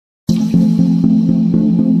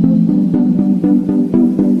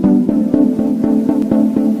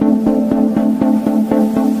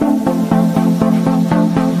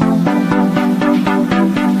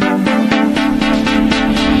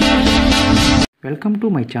Welcome to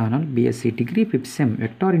my channel BSc Degree 5th Sem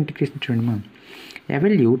Vector Integration చూడండి.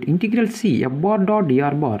 Evaluate integral C F bar dot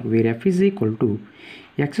dr bar where f is equal to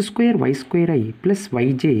x square y square I plus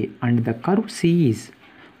yj and the curve C is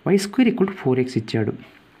y square equal to 4x ఇచ్చాడు.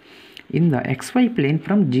 In the xy plane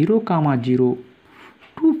from 0, 0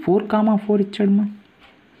 to 4, 4 ఇచ్చాడమ్మా.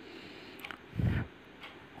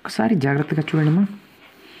 ఒకసారి జాగ్రత్తగా చూడండిమ్మా.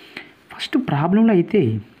 First ప్రాబ్లంలో అయితే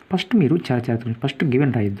first మీరు చాలా first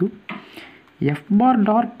given రాయొద్దు. F bar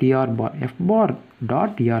dot dr bar F bar dot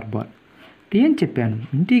dr bar ఏం చెప్పాను,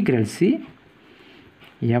 integral C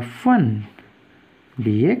F1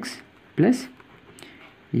 dx plus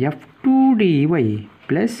F2 dy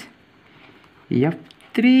plus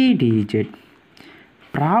F3 dz.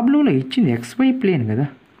 ప్రాబ్లంలో ఇచ్చింది XY ప్లేన్ కదా.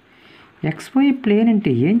 XY ప్లేన్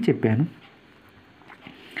అంటే ఏం చెప్పాను,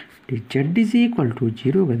 z ఈజ్ ఈక్వల్ టు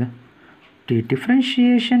 0 కదా.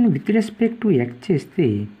 Differentiation with respect to x చేస్తే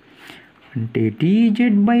అంటే dz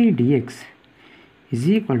by dx is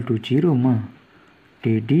equal to 0 అమ్మా.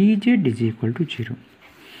 అంటే dz is equal to 0.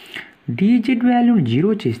 dz వాల్యూని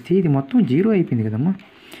 0 చేస్తే ఇది మొత్తం 0 అయిపోయింది కదమ్మా.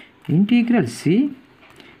 Integral C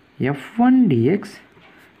F1 dx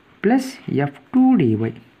plus F2 dy.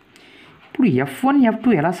 ఇప్పుడు F1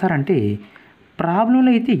 F2 ఎలా సార్ అంటే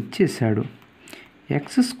ప్రాబ్లంలో అయితే ఇచ్చేసాడు x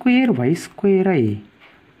square y square I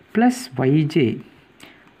plus yj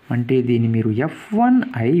అంటే దీన్ని మీరు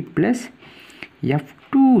F1i plus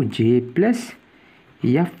F2j plus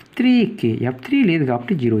F3k. F3 లేదు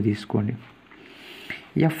కాబట్టి 0 తీసుకోండి.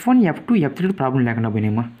 F1 F2 F3 ప్రాబ్లం లేకుండా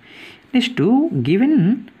పోయినామా. నెక్స్ట్ గివెన్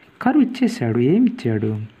కర్వ్ ఇచ్చేసాడు. ఏమి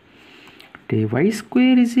ఇచ్చాడు అంటే y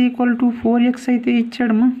square is equal to 4x అయితే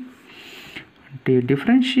ఇచ్చాడమ్మా. అంటే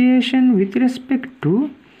differentiation with respect to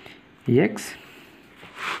x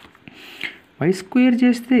y square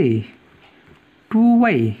చేస్తే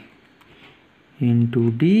 2y into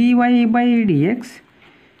dy by dx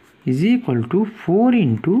is equal to 4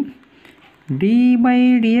 into d by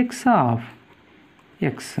dx of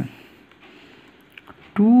x.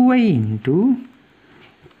 2y into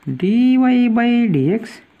dy by dx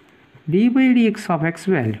d by dx of x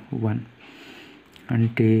value 1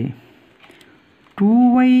 అంటే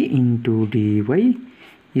 2y into dy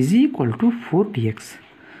is equal to 4dx.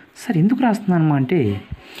 Sir ఎందుకు రాస్తున్నాను అంటే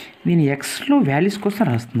నేను ఎక్స్లో values కోసం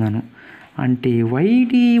రాస్తున్నాను. అంటే y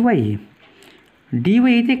dy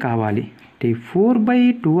అయితే కావాలి. అంటే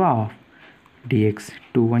 4/2 ఆఫ్ dx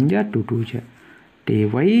 2 1 జా 2 2 జా అంటే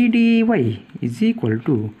y dy is equal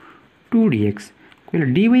to 2dx. ఒకవేళ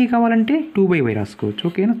dy కావాలంటే 2/y రాసుకోవచ్చు.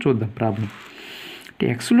 ఓకేనా, చూద్దాం ప్రాబ్లం. అంటే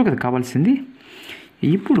ఎక్స్లో కదా కావాల్సింది.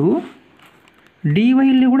 ఇప్పుడు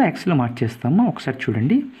dyని కూడా ఎక్స్లో మార్చేస్తామా. ఒకసారి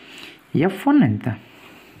చూడండి. F1 ఎంత,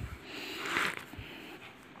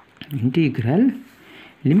 ఇంటిగ్రల్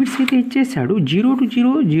లిమిట్స్ అయితే ఇచ్చేసాడు 0 to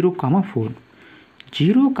 0 0, 4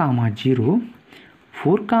 0, 0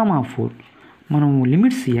 4, 4. మనం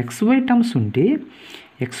లిమిట్స్ XY టర్మ్స్ ఉంటే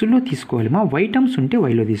ఎక్స్లో తీసుకోవాలి, మా వై టర్మ్స్ ఉంటే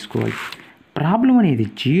వైలో తీసుకోవాలి. ప్రాబ్లం అనేది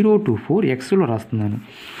 0 to 4 ఎక్స్లో రాస్తున్నాను.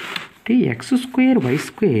 అంటే x square y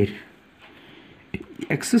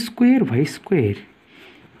square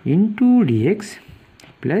into dx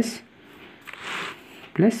plus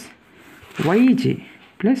yj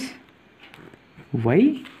plus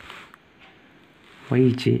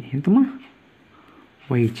yj ఎంతమా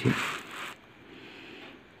yj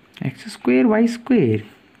x square y square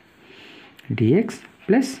dx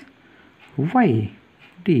plus y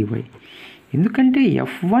dy. ఎందుకంటే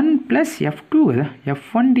F1 ప్లస్ F2 కదా,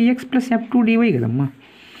 F1 dx plus F2 dy కదమ్మా.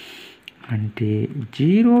 అంటే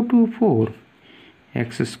 0 to 4 x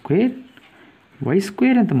square y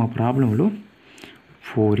square ఎంత మా ప్రాబ్లంలో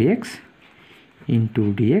 4x into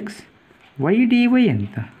dx y dy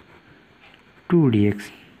ఎంత 2dx.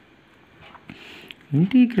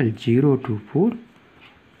 Integral 0 to 4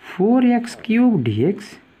 4x cube dx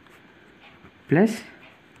plus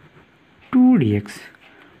 2dx.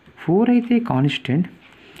 4 అయితే constant.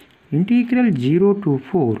 Integral 0 to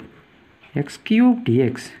 4 x cube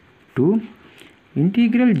dx to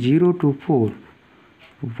integral 0 to 4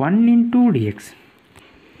 1 into dx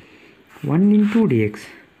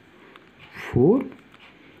 4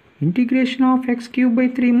 integration of x cube by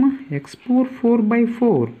 3 మా x power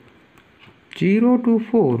 4/4 0 to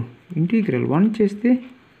 4 integral 1 చేస్తే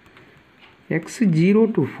x 0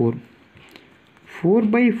 to 4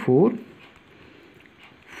 4/4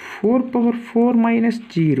 4 power 4 minus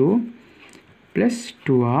 0 plus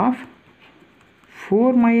 2 of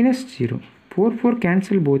 4 minus 0 4 4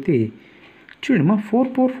 cancel పోతే చూడండి మా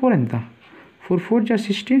 4 power 4 ఎంత 4 4 జా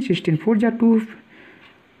 16 16 4 జా 2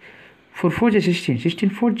 4 4 జా 16 16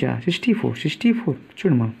 4 జా 64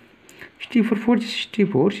 చూడమ్మా 64 4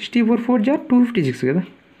 64 64 4 జార్ 256 కదా.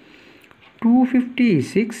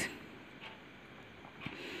 256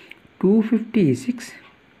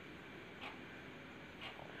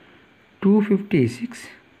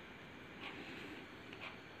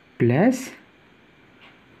 ప్లస్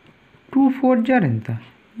 2 4 జార్ ఎంత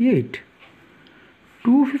 8.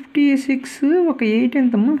 256 ఒక 8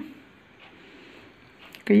 ఎంతమ్మా,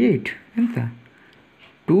 ఒక 8 ఎంత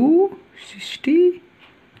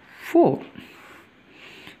 264.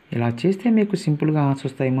 ఇలా చేస్తే మీకు సింపుల్గా ఆన్సర్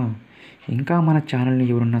వస్తాయమ్మా. ఇంకా మన ఛానల్ని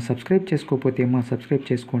ఎవరన్నా సబ్స్క్రైబ్ చేసుకోకపోతే సబ్స్క్రైబ్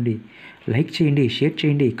చేసుకోండి, లైక్ చేయండి, షేర్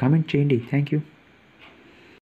చేయండి, కామెంట్ చేయండి. Thank you.